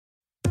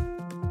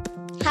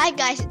Hi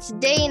guys, it's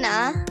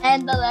Dana.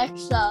 And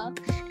Alexa.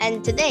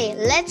 And today,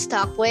 let's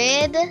talk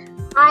with...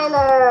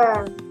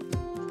 Tyler.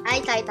 Hi,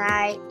 Tai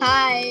Tai.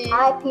 Hi.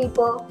 Hi,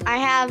 people. I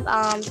have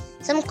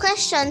some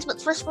questions,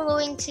 but first we're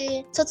going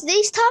to... So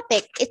today's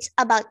topic, it's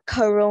about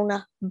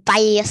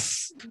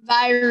coronavirus.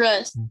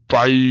 Virus.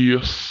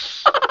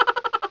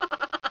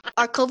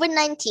 Or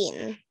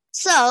COVID-19.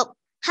 So,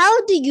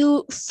 how do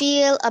you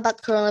feel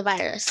about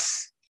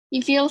coronavirus?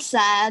 You feel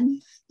sad?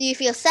 Do you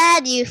feel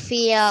sad? Do you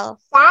feel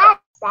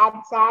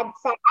Sad.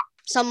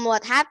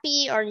 somewhat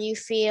happy? Or you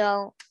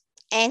feel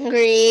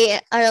angry?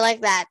 Or like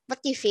that?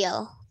 What do you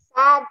feel?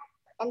 Sad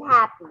and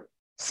happy.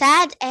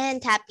 Sad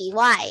and happy.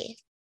 Why?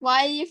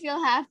 Why do you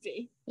feel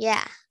happy?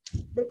 Yeah.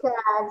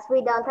 Because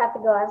we don't have to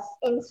go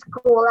in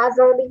school as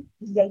early.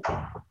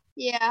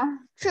 Yeah.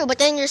 True, but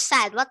then you're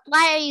sad.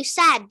 Why are you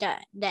sad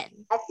then?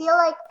 I feel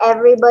like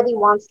everybody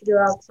wants to go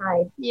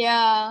outside.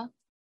 Yeah.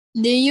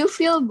 Do you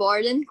feel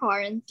bored in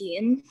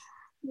quarantine?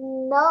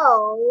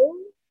 No,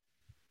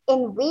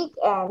 in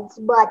weekends,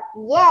 but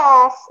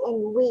yes,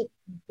 in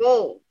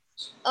weekdays.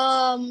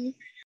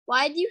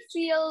 Why do you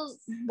feel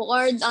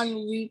bored on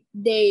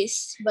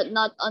weekdays but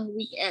not on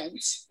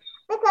weekends?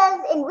 Because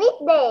in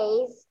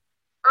weekdays,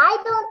 I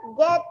don't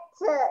get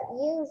to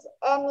use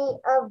any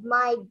of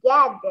my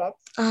gadgets.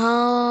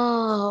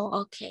 Oh,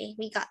 okay.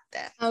 We got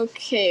that.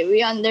 Okay,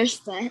 we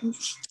understand.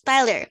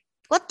 Tyler,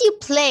 what do you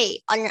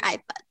play on your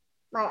iPad?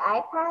 My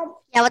iPad,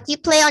 Yeah, what do you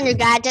play on your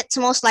gadgets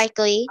most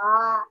likely?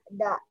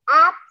 the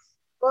apps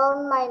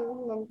on my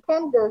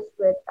Nintendo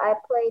Switch. I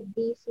play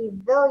DC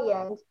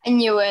Villains. I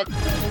knew it.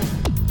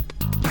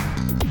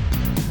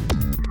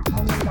 And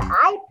in the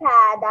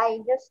iPad, I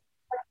just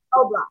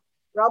play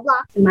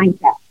Roblox and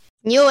Minecraft.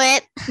 Knew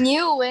it.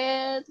 Knew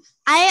it.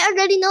 I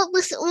already know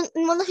this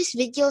in one of his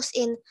videos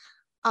in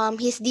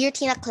his Dear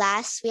Tina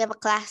class. We have a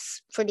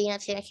class for Dear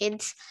Tina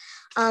kids.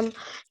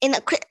 In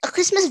a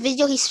Christmas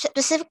video he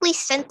specifically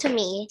sent to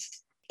me.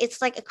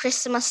 It's like a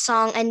Christmas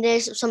song and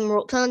there's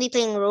somebody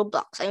playing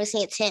Roblox. I'm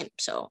guessing it's him.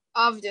 So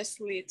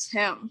Obviously, it's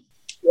him.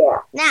 Yeah.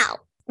 now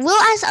we'll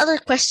ask other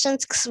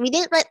questions because we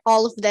didn't write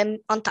all of them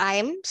on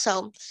time.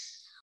 So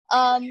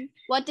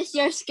What is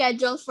your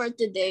schedule for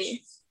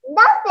today?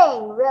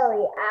 Nothing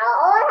really.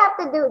 All I have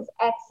to do is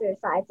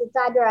exercise. It's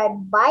either I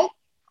bike.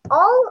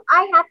 All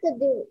I have to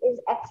do is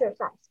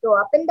exercise. Go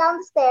up and down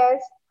the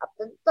stairs, up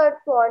to the third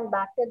floor and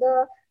back to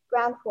the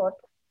ground floor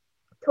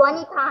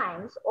 20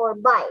 times, or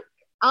bike.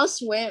 I'll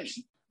swim.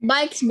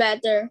 Bike's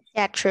better.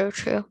 yeah, true.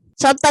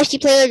 Sometimes you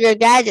play with your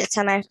gadgets,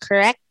 am I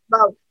correct?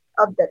 Most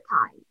of the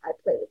time, I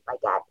play with my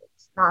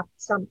gadgets, not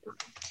sometimes.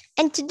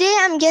 And today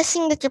I'm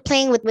guessing that you're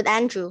playing with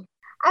Andrew.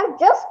 I'm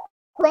just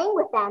playing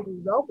with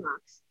Andrew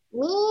Roblox.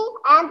 Me,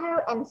 Andrew,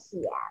 and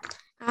Cian.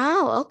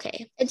 Oh,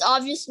 okay. It's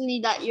obviously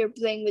that you're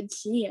playing with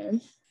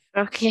Cian.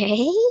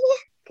 Okay.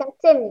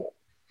 Continue.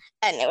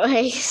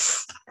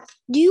 Anyways,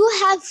 do you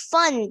have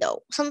fun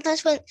though?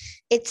 Sometimes when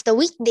it's the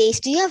weekdays,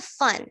 do you have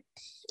fun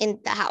in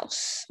the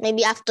house?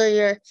 Maybe after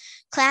your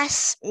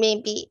class,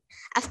 maybe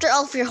after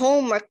all of your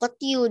homework, what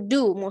do you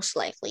do most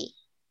likely?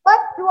 What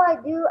do I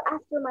do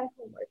after my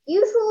homework?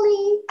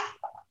 Usually,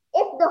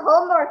 if the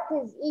homework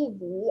is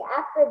easy,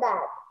 after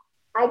that,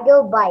 I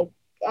go bike.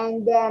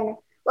 And then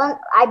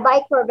I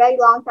bike for a very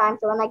long time,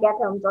 so when I get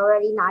home, it's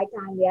already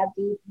nighttime. We have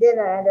to eat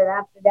dinner, and then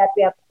after that,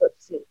 we have to go to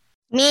sleep.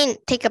 I mean,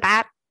 take a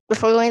bath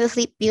before going to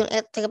sleep. You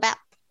take a bath.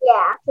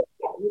 Yeah,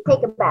 you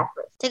take a bath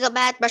first. Take a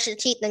bath, brush your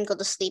teeth, then go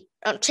to sleep.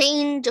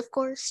 Change, of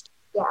course.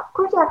 Yeah, of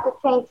course you have to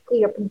change to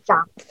your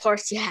pajamas. Of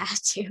course, you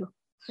have to.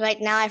 Right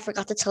now, I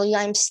forgot to tell you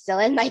I'm still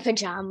in my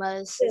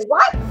pajamas. Wait,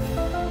 what?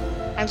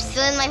 I'm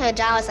still in my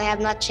pajamas. I have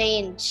not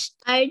changed.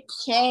 I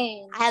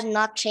changed. I have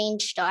not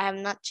changed though. I have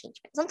not changed.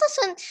 Sometimes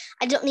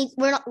when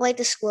we're not going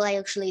to school, I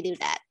usually do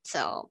that.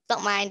 So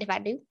don't mind if I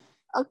do.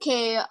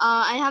 Okay,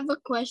 I have a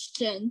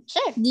question.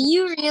 Sure. Do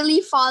you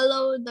really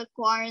follow the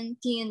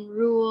quarantine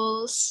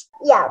rules?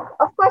 Yeah,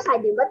 of course I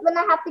do. But when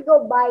I have to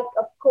go bike,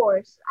 of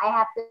course, I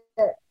have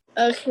to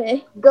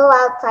Okay. go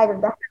outside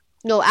of the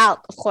house. Go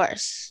out, of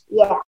course.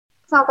 Yeah,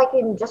 it's not like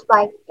you can just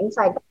bike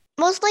inside.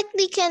 Most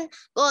likely can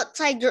go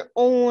outside your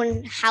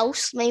own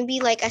house. Maybe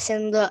like as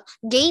in the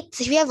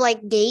gates. If you have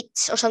like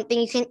gates or something,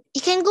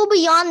 you can go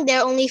beyond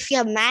there only if you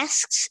have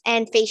masks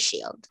and face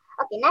shield.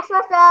 Okay, next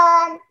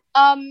question.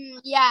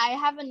 Yeah, I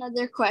have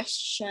another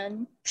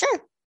question.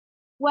 Sure.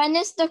 When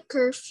is the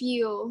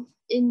curfew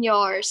in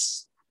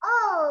yours?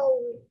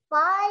 Oh,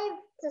 5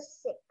 to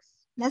 6.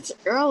 That's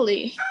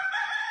early.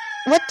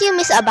 What do you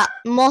miss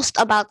most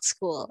about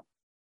school?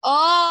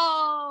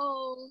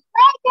 Oh,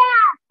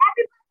 Playground!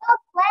 Everybody go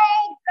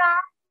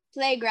playground!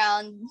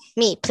 playground.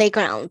 Me,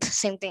 playground.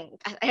 Same thing.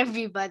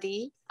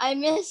 Everybody. I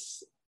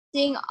miss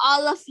seeing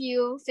all of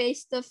you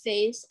face to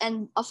face,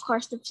 and of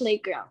course the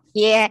playground.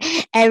 Yeah,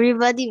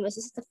 everybody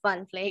misses the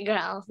fun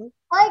playground.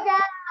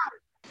 Playground!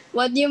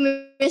 What do you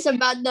miss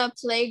about the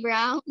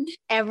playground?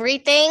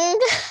 Everything.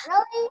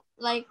 Really?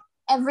 Like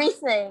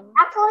everything.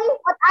 Actually,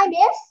 what I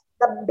miss,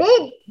 the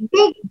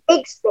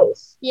big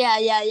space. Yeah.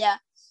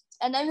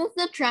 And I miss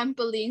the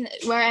trampoline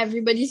where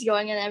everybody's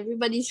going and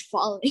everybody's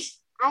falling.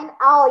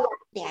 Oh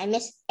yeah. Yeah, I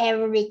miss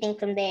everything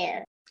from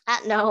there.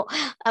 No,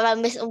 I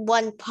missed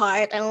one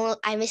part.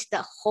 I missed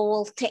the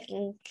whole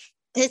thing.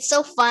 It's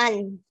so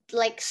fun.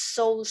 Like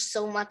so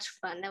much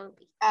fun. That would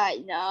be. I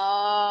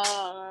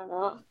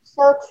know.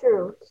 So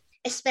true.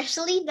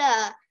 Especially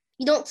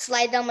you don't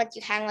slide down but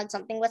you hang on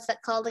something. What's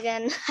that called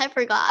again? I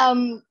forgot.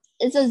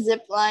 It's a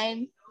zip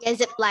line. Yeah,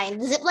 zip line.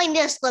 The zip line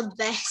there's the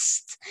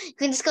best. You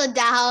can just go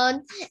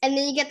down and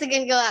then you get to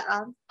go back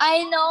up.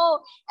 I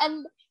know.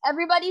 And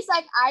everybody's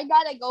like, I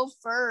gotta go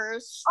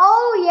first.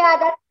 Oh yeah,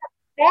 that's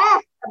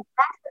the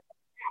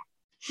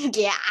best.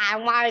 Yeah, I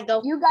want to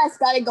go. You guys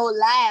gotta go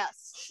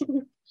last.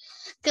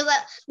 Because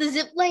the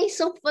zip line is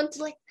so fun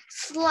to like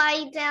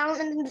slide down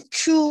and then the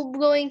tube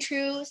going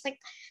through. It's like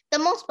the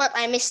most part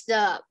I miss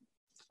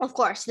of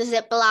course, the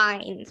zip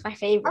line. It's my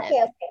favorite.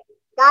 Okay.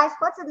 Guys,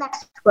 what's the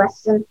next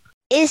question?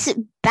 Is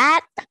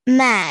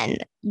Batman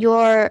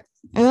your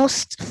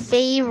most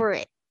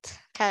favorite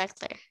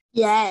character?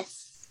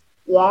 Yes.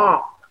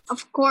 Yeah.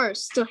 Of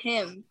course, to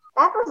him.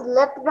 That was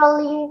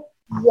literally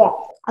yes.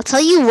 I'll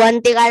tell you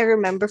one thing I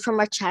remember from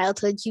our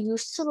childhood. You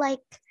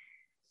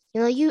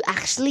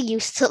actually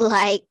used to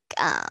like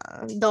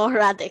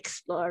Dora the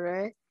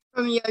Explorer.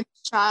 From your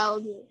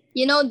childhood.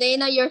 You know,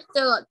 Dana, you're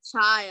still a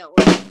child.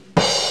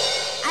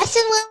 As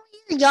in when we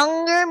were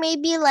younger,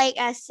 maybe like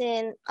as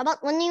in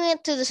about when we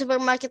went to the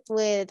supermarket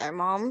with our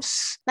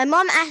moms. My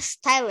mom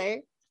asked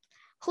Tyler,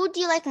 who do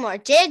you like more,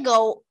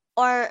 Diego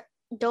or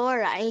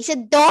Dora? And he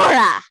said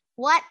Dora.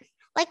 What?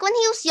 Like when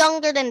he was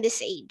younger than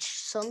this age.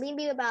 So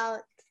maybe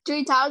about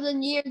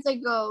 3,000 years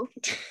ago.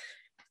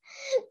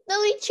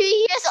 only 3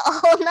 years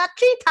old, not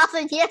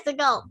 3,000 years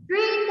ago.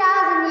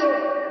 3,000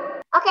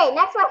 years. Okay,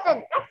 next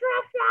question.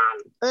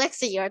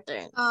 Alexa, your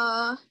turn.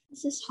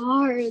 This is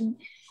hard.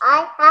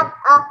 I have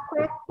a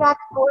question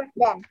for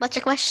them. What's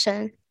your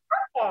question?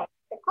 Okay,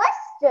 the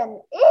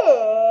question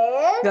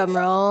is, Drum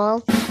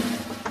roll.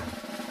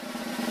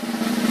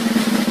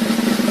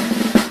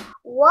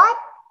 what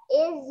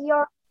is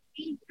your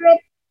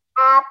favorite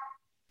app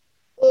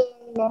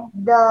in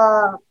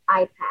the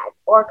iPad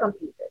or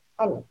computer?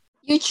 Any?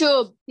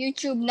 YouTube,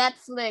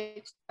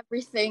 Netflix,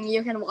 everything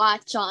you can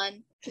watch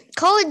on.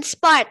 Code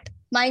Spark.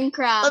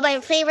 Minecraft. But my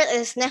favorite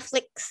is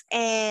Netflix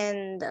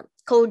and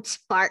Code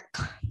Spark.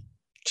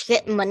 To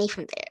get money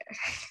from there.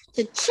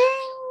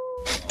 Cha-ching!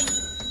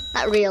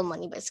 Not real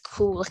money, but it's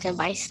cool. I can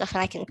buy stuff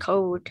and I can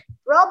code.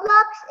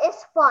 Roblox is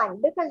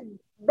fun because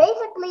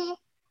basically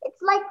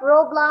it's like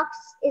Roblox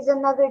is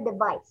another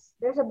device.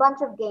 There's a bunch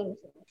of games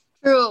in it.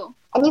 True.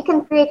 And you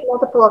can create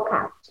multiple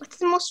accounts. What's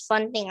the most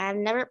fun thing? I've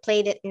never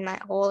played it in my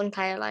whole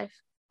entire life.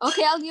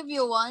 Okay, I'll give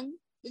you one.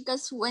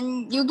 Because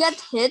when you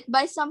get hit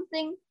by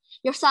something,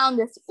 your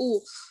sound is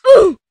oof.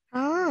 Oh.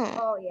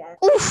 Oh, yeah.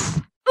 Oof.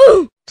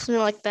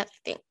 Something like that, I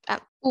think.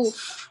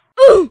 Oof.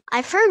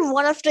 I've heard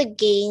one of the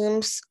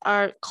games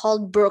are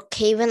called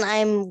Brookhaven.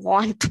 I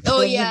want to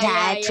play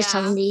that for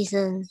some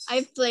reason.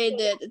 I've played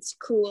it. It's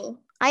cool.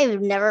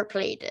 I've never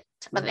played it,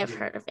 but I've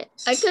heard of it.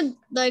 I could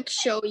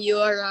show you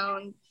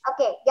around.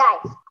 Okay,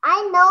 guys.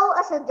 I know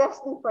a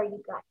suggestion for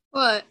you guys.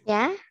 What?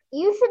 Yeah?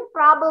 You should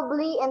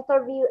probably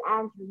interview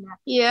Andrew now.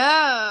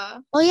 Yeah.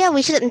 Oh yeah,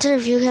 we should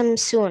interview him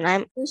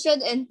soon. We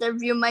should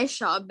interview my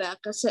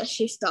Shabak kasi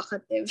she's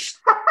talkative.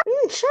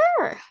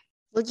 Sure.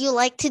 Would you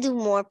like to do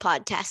more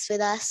podcasts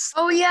with us?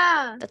 Oh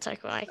yeah. That's our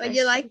question. Would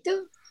you like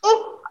to? If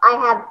I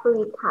have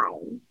free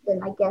time, then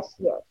I guess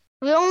yes.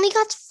 We only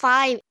got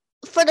 5.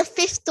 For the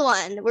 5th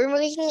one, we're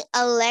making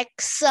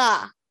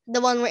Alexa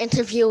the one we're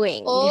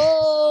interviewing.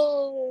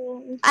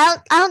 Oh. I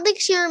don't think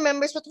she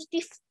remembers what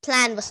the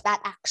plan was that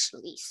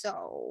actually.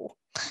 So,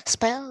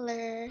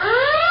 spoiler.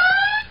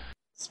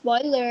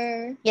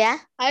 Spoiler. Yeah?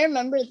 I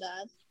remember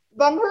that.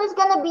 Then who's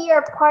gonna be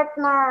your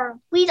partner?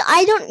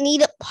 I don't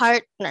need a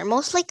partner.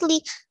 Most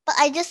likely, but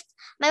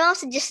my mom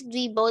suggested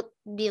we both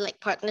be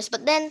like partners.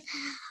 But then,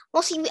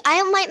 mostly,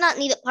 I might not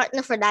need a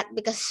partner for that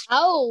because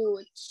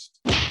Ouch.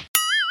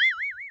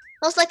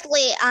 most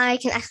likely I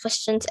can ask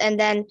questions and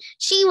then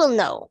she will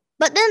know.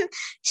 But then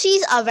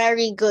she's a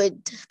very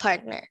good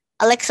partner.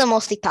 Alexa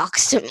mostly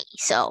talks to me,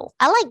 so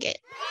I like it.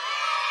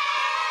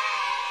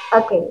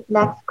 Okay,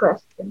 next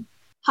question.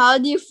 How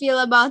do you feel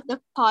about the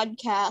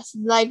podcast?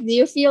 Like, do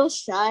you feel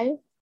shy?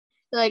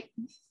 Like,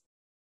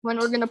 when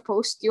we're gonna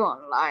post you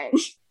online?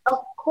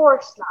 Of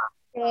course not.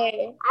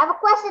 Okay. I have a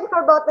question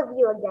for both of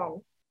you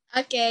again.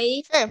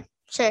 Okay.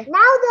 Sure.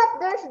 Now that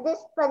there's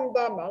this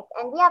pandemic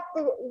and we have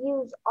to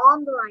use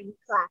online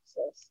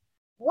classes,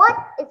 what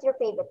is your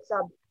favorite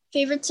subject?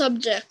 Favorite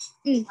subject?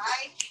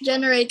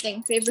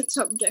 Generating. Favorite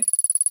subject?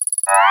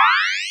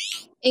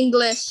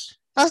 English.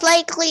 Most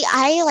likely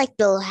I like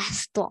the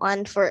last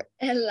one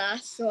And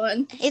last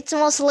one. it's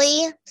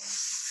mostly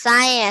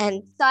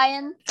science.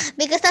 Science.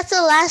 Because that's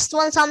the last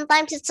one.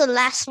 Sometimes it's the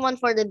last one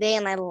for the day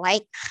and I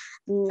like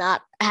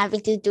not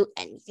having to do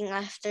anything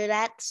after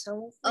that.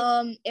 So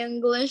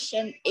English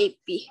and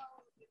AP.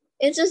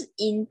 It's just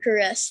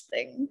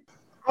interesting.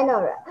 I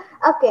know,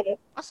 right? Okay.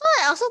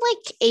 I also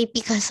like A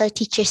because our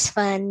teacher's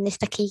fun.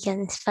 Mr.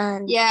 Keegan is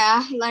fun.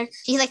 Yeah, like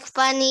She's like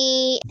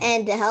funny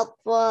and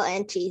helpful,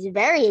 and she's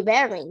very,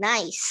 very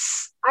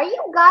nice. Are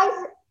you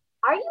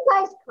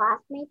guys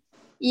classmates?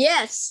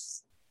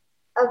 yes.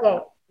 Okay.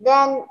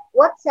 Then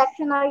what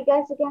section are you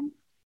guys again?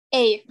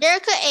 A.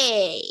 Jericho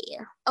A.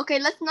 Okay,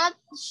 let's not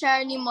share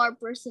any more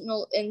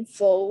personal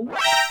info.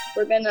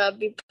 We're gonna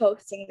be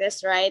posting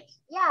this, right?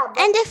 Yeah, but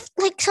And if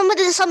like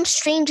some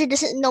stranger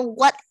doesn't know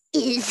what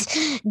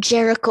is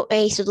Jericho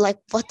A, so like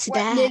what's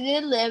Where that? did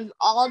they live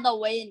all the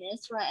way in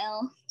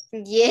Israel?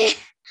 Yeah.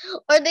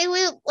 Or they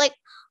live like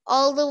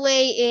all the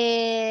way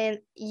in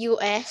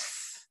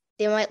US.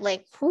 They might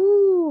like,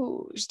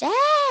 who's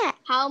that?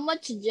 How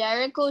much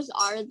Jerichos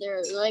are there?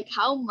 Like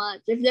how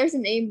much? If there's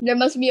an A, there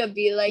must be a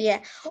B. Like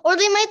Yeah. Or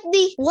they might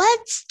be,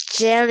 what's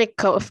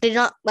Jericho? If they're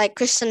not like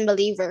Christian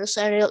believers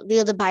or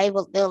read the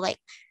Bible, they're like,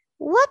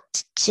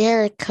 what's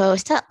Jericho?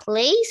 Is that a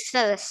place? Is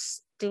that a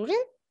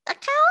student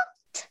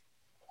account?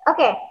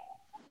 okay.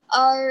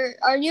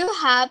 Are you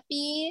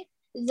happy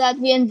that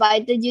we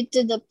invited you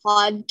to the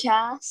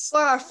podcast?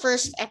 For our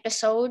first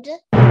episode.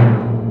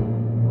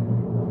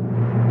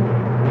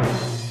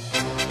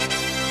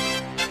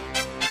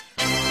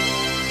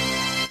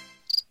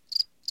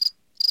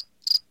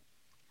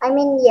 I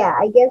mean, yeah,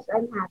 I guess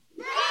I'm happy.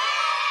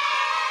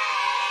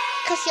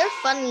 Because you're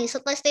funny.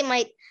 Sometimes they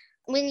might,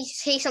 when you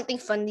say something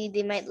funny,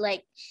 they might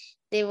like,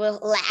 they will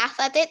laugh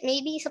at it.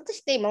 Maybe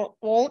sometimes they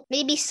won't.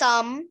 Maybe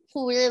some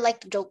who really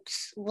like the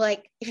jokes,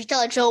 like if you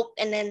tell a joke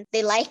and then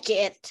they like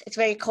it, it's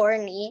very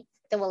corny.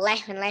 They will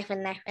laugh and laugh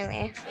and laugh and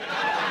laugh.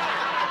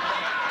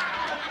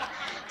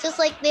 So it's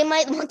like they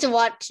might want to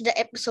watch the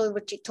episode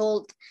which you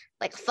told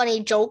like a funny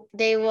joke.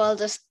 They will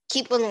just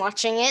keep on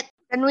watching it.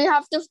 And we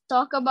have to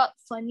talk about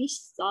funny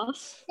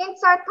stuff.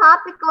 Since our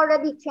topic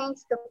already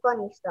changed to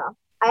funny stuff,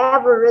 I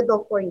have a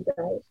riddle for you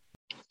guys.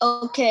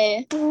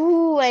 Okay.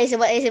 Ooh, what is it?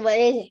 What is it? What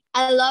is it?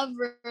 I love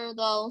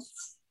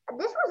riddles.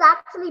 This was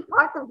actually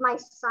part of my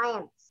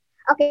science.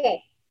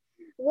 Okay.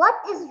 What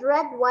is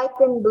red, white,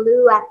 and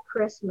blue at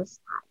Christmas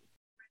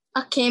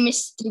time? A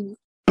chemistry.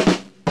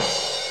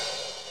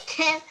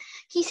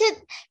 He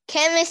said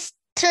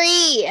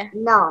chemistry.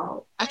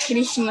 No. A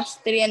Christmas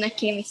tree and a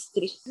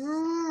chemistry.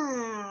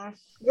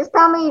 Just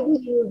tell me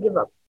if you give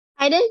up.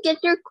 I didn't get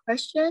your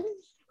question.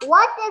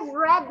 What is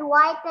red,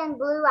 white, and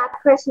blue at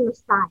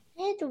Christmas time?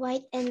 Red,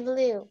 white, and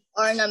blue.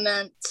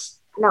 Ornaments.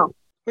 No.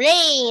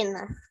 Rain.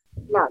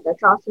 No,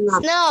 that's also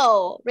not.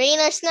 Snow. Rain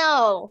or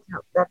snow. No,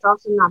 that's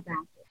also not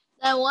that.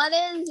 Then what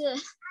is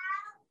it?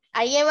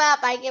 I give up.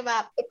 I give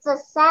up. It's a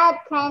sad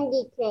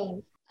candy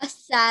cane. A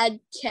sad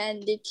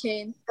candy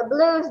cane. The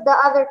blue is the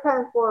other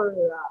term for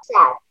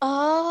sad.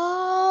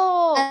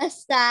 Oh. A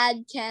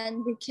sad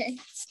candy cane.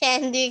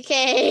 Candy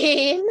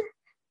cane.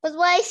 But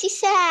why is he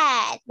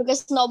sad?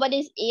 Because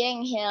nobody's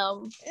eating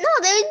him. No,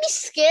 they would be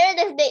scared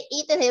if they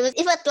eaten him.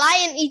 If a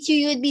lion eats you,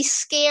 you would be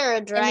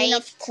scared, right? I mean,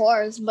 of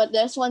course, but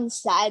this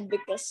one's sad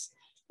because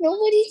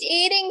nobody's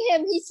eating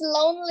him. He's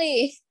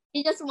lonely.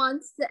 He just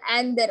wants to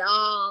end it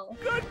all.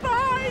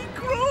 Goodbye,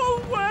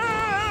 cruel world!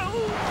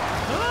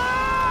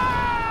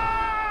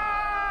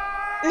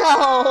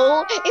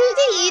 No, if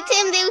they eat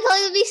him, they would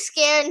probably be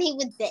scared and he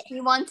would die.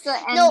 He wants to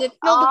end No, it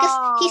no, all. because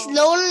he's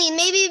lonely.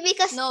 Maybe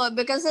because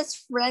because his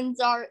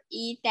friends are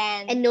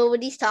eaten. and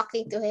nobody's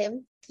talking to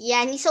him.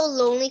 Yeah, and he's so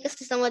lonely because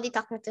there's nobody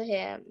talking to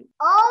him.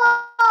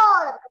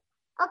 Oh!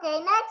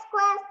 Okay, next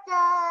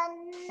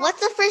question.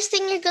 What's the first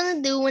thing you're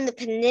gonna do when the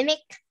pandemic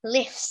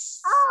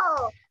lifts?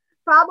 Oh,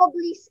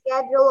 probably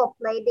schedule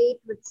a play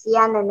date with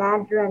Sian and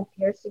Andrew and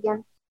Pierce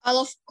again. I'll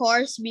of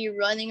course be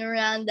running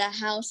around the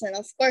house and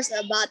of course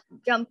about to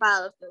jump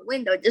out of the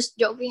window. Just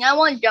joking, I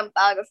won't jump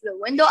out of the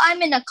window.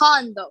 I'm in a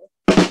condo.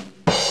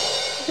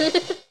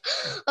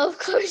 Of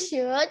course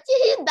you won't.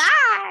 You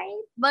die.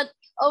 But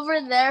over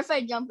there, if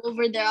I jump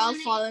over there, I'll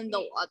fall in the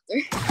water.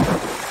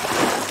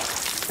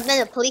 And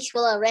then the police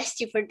will arrest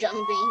you for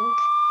jumping.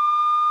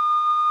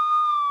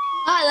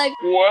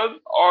 What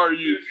are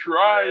you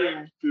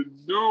trying to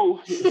do?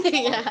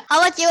 Yeah. How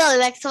about you,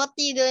 Alex? What are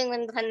you doing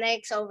when the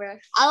pandemic's over?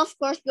 I'll of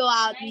course go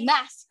out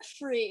mask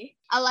free.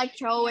 I like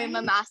throw away my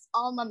mask,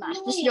 all my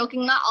masks. Just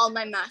joking, not all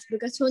my masks,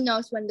 because who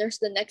knows when there's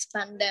the next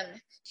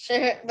pandemic.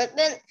 Sure, but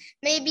then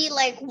maybe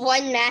like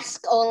one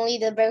mask only,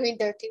 the very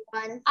dirty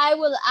one. I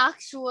will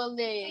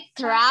actually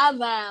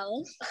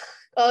travel.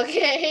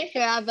 Okay.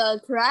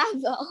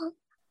 Travel.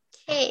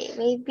 Hey,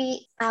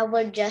 maybe I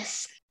would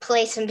just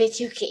play some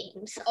video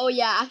games. Oh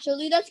yeah,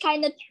 actually that's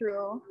kind of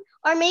true.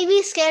 Or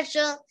maybe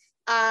schedule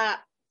a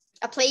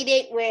play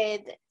date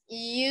with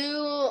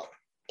you,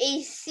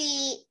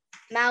 AC,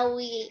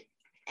 Maui,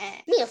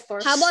 and me, of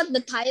course. How about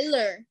the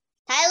Tyler?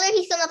 Tyler?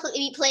 He's gonna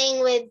be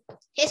playing with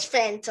his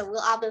friends, so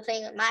we'll all be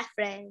playing with my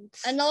friends.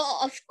 And I'll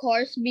of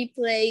course be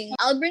playing.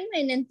 I'll bring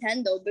my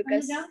Nintendo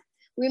because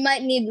we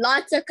might need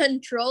lots of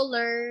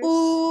controllers.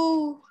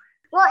 Ooh.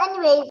 Well,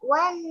 anyways,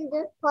 when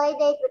this play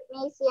date with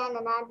me, Sian,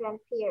 and Andrew and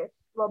Pierce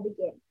will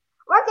begin,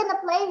 we're gonna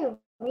play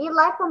real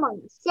life Among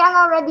Us. Sian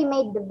already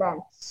made the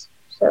bets,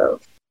 so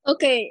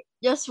Okay,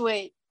 just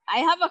wait. I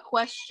have a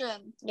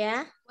question.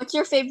 Yeah. What's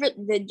your favorite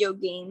video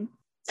game?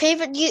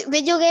 Favorite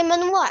video game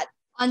on what?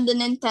 On the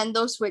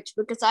Nintendo Switch,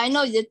 because I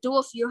know the two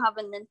of you have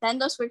a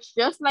Nintendo Switch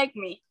just like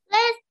me.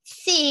 Let's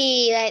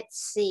see.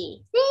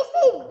 DC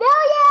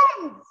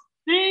Billions!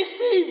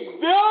 DC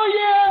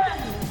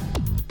Billions!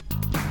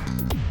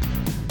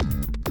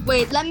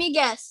 Wait, let me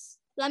guess.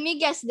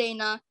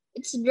 Dana.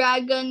 It's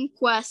Dragon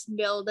Quest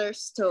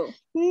Builders 2.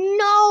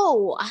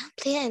 No, I don't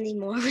play that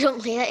anymore. We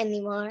don't play that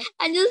anymore.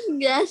 I'm just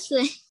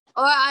guessing.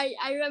 Or I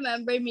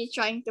remember me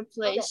trying to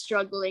play Okay.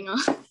 struggling on.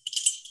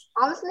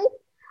 Honestly,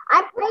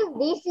 I play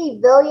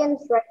DC Billions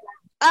right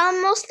now.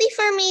 Mostly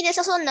for me, there's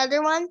also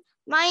another one.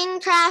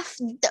 Minecraft,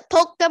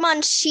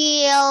 Pokemon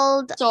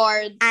Shield,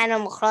 Sword.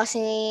 Animal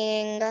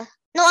Crossing.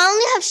 No, I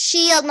only have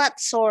Shield, not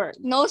Sword.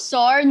 No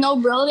sword, no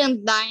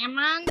brilliant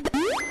diamond.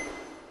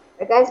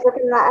 Are you guys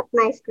looking at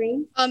my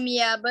screen?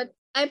 Yeah, but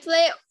I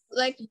play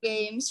like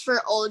games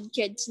for old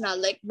kids now,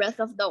 like Breath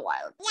of the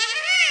Wild.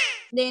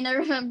 Then I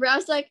remember I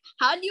was like,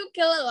 how do you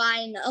kill a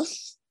Lionel?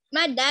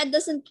 My dad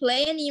doesn't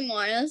play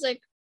anymore. And I was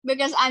like,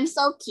 because I'm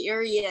so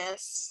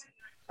curious.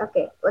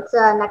 Okay, what's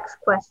the next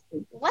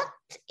question? What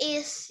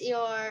is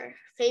your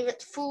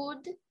favorite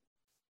food?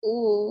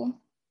 Ooh.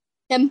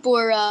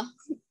 Tempura,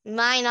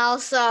 Mine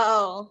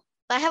also.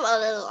 I have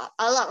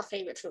a lot of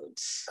favorite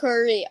foods.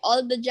 curry,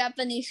 all the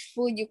Japanese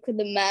food you could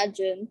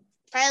imagine.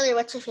 Tyler,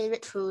 what's your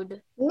favorite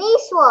food?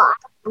 Miswa.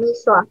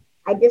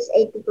 I just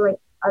ate it like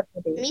other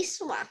day.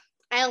 Miswa.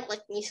 I don't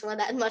like miswa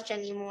that much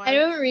anymore. I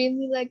don't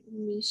really like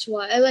miso.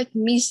 I like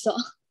miso.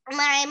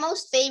 My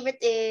most favorite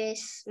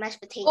is mashed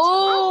potatoes.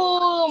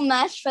 Oh,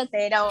 mashed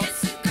potatoes.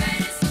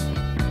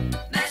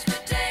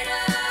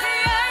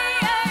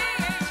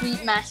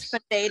 Sweet mashed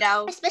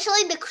potatoes.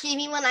 Especially the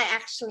creamy one I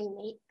actually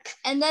make.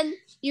 And then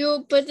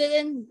you put it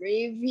in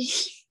gravy.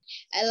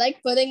 I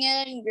like putting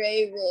it in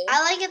gravy.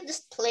 I like it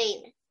just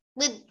plain.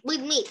 With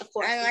meat, of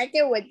course. I like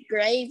it with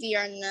gravy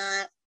or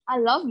not. I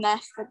love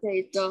mashed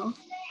potato.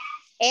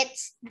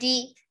 It's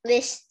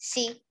delicious.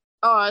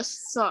 Oh,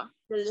 it's so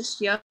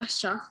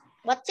delicious.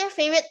 What's your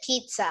favorite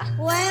pizza?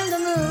 When the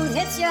moon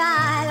hits your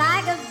eye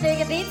like a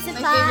big pizza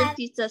My pie. favorite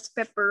pizza is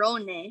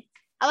pepperoni.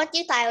 How about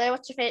you, Tyler?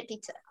 What's your favorite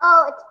pizza?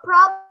 Oh, it's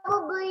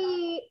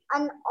probably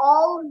an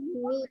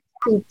all-meat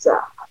pizza.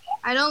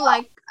 I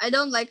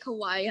don't like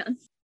Hawaiian.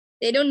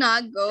 They do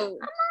not go.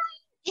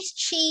 It's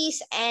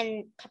cheese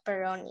and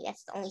pepperoni.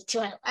 That's the only two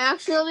I like. I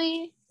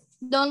actually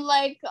don't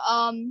like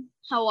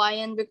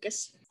Hawaiian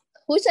because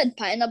who said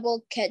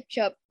pineapple,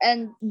 ketchup,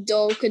 and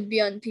dough could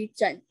be on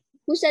pizza?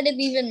 Who said it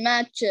even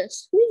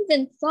matches? Who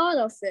even thought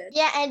of it?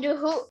 Yeah, and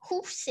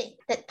who said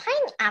that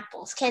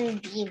pineapples can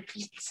be in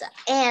pizza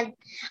and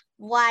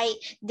why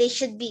they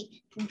should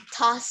be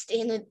tossed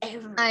in with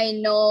everything. I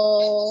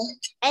know.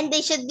 And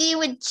they should be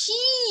with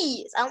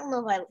cheese. I don't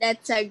know why.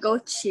 That's a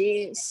goat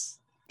cheese.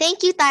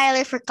 Thank you,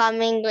 Tyler, for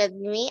coming with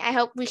me. I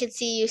hope we can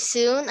see you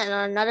soon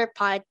on another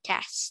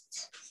podcast.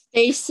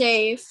 Stay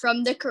safe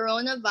from the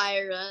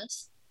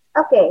coronavirus.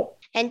 Okay.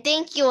 And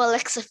thank you,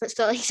 Alexa, for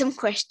filling some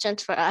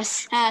questions for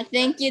us.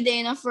 Thank you,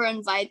 Dana, for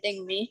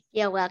inviting me.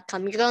 You're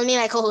welcome. You're going to be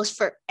my co-host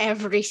for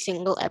every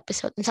single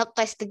episode and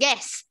sometimes the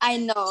guest. I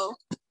know.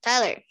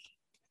 Tyler,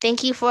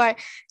 thank you for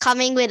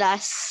coming with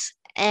us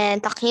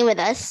and talking with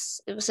us.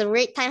 It was a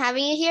great time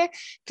having you here.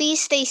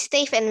 Please stay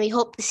safe and we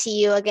hope to see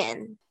you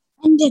again.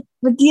 End it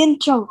with the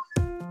intro.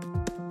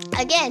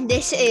 Again,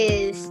 this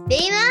is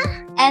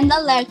Dana, And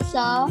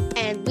Alexa.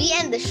 and we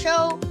end the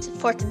show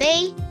for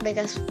today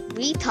because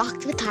we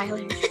talked with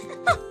Tyler.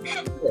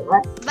 Wait,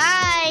 what?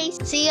 Bye!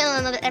 See you on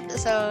another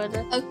episode.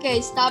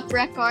 Okay, stop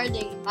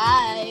recording.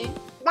 Bye.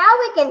 Now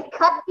we can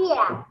cut the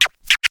app.